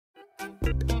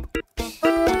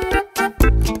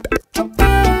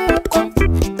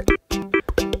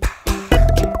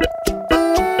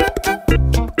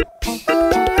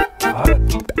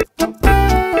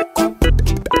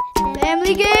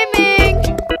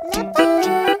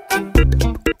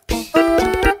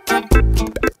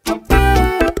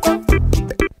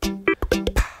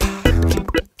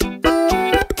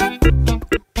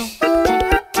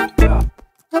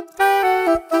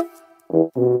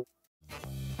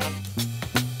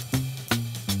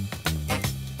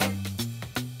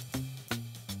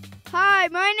Hi,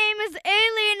 my name is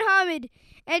Alien Hamid,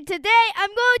 and today I'm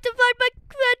going to find my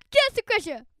friend Castle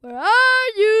Crusher. Where are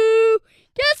you?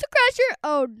 Castle Crusher!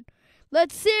 Oh,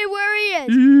 let's see where he is.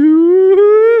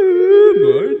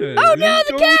 My name Oh no, is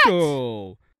the cat!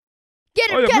 Uncle.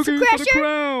 Get him, I am Castle looking for the Crusher!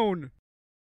 crown.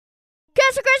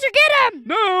 Castle Crusher, get him!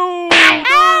 No!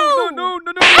 Ow! No!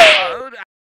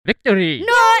 Victory!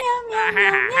 No!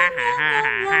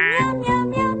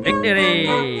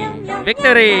 Victory!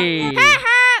 Victory! Haha!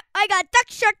 I got Duck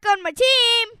Shark on my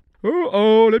team!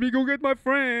 Oh, let me go get my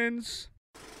friends.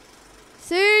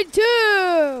 Scene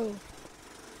 2!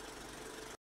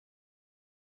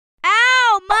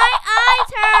 Ow! My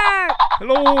eyes hurt!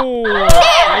 Hello! Here,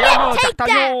 take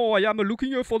D'Artagnan. I am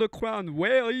looking for the crown.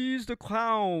 Where is the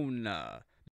crown?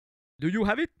 Do you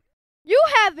have it? You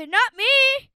have it, not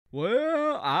me!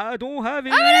 Well, I don't have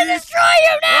it. I'm gonna destroy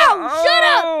you now! Shut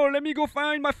up! Oh, let me go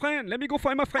find my friend. I got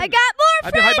more I'll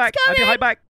friends be right back. coming! I'll be right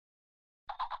back.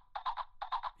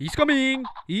 He's coming.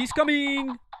 He's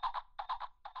coming.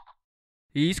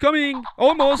 He's coming.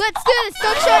 Almost. Let's do this,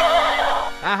 Duck Shark!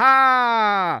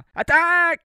 Aha!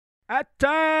 Attack!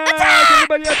 Attack! Attack!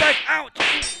 Everybody attack! Ouch!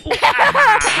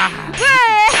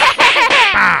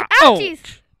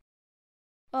 Ouchies!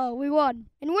 Oh, we won.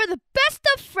 And we're the best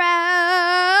of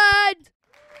friends!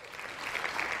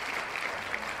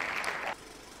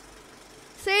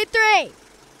 Scene 3.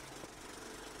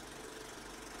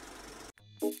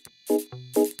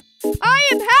 I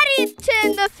am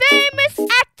Haddington, the famous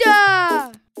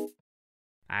actor!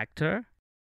 Actor?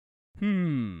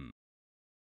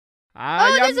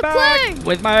 I there's am a back plane!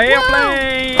 with my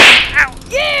airplane! Ow!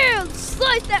 Yeah!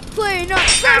 Slice that plane up!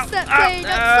 Slice that plane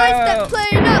up! Ow. Slice that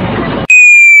plane up!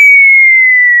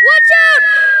 Watch out!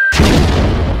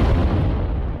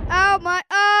 Ow, my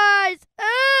eyes!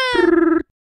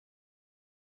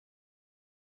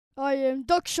 I am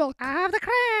Duck Shark. I have the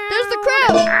crown! There's the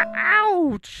crown!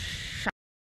 Ouch!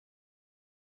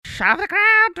 Shove the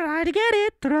crown! Try to get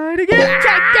it! Try to get it! Take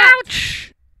that!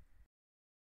 Ouch!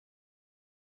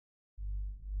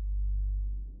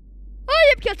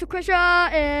 I am Castle Crusher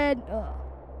and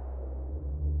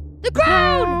the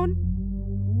crown!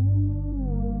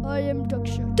 I am Duck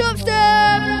Shark.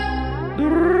 Dubstep!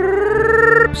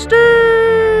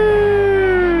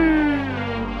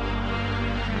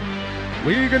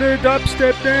 We're gonna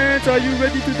dubstep dance. Are you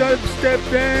ready to dubstep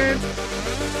dance?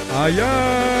 I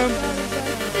am.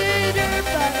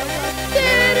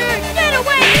 Get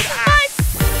away! This is my...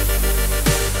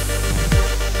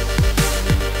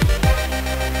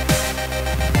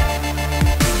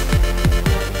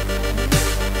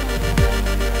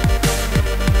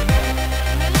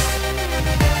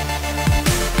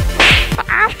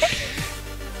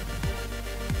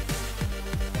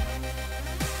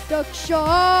 Duck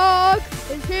Shark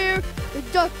is here. The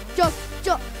duck. Duck.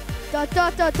 Duck. Duck.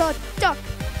 Duck. Duck. Duck.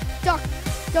 Duck.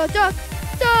 Duck.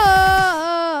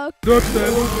 Duck.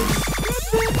 Dubstep.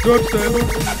 Dubstep.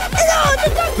 No, the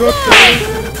duck. Dubstep.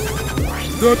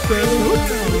 Dubstep.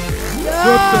 No.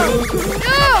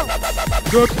 No.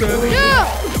 Dubstep.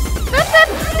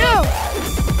 No.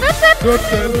 Listen.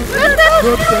 No.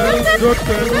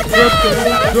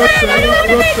 Listen.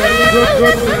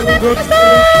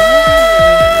 Dubstep.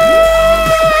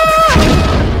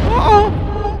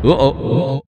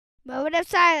 Uh-oh. Moment of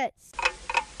silence.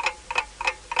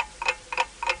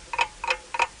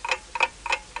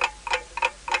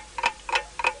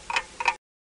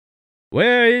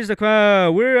 Where is the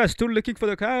crown? We're still looking for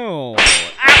the crown. Oh, I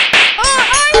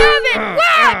have it!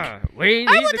 Whack! We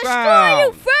I need will the destroy crown.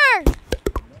 you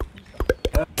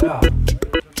first!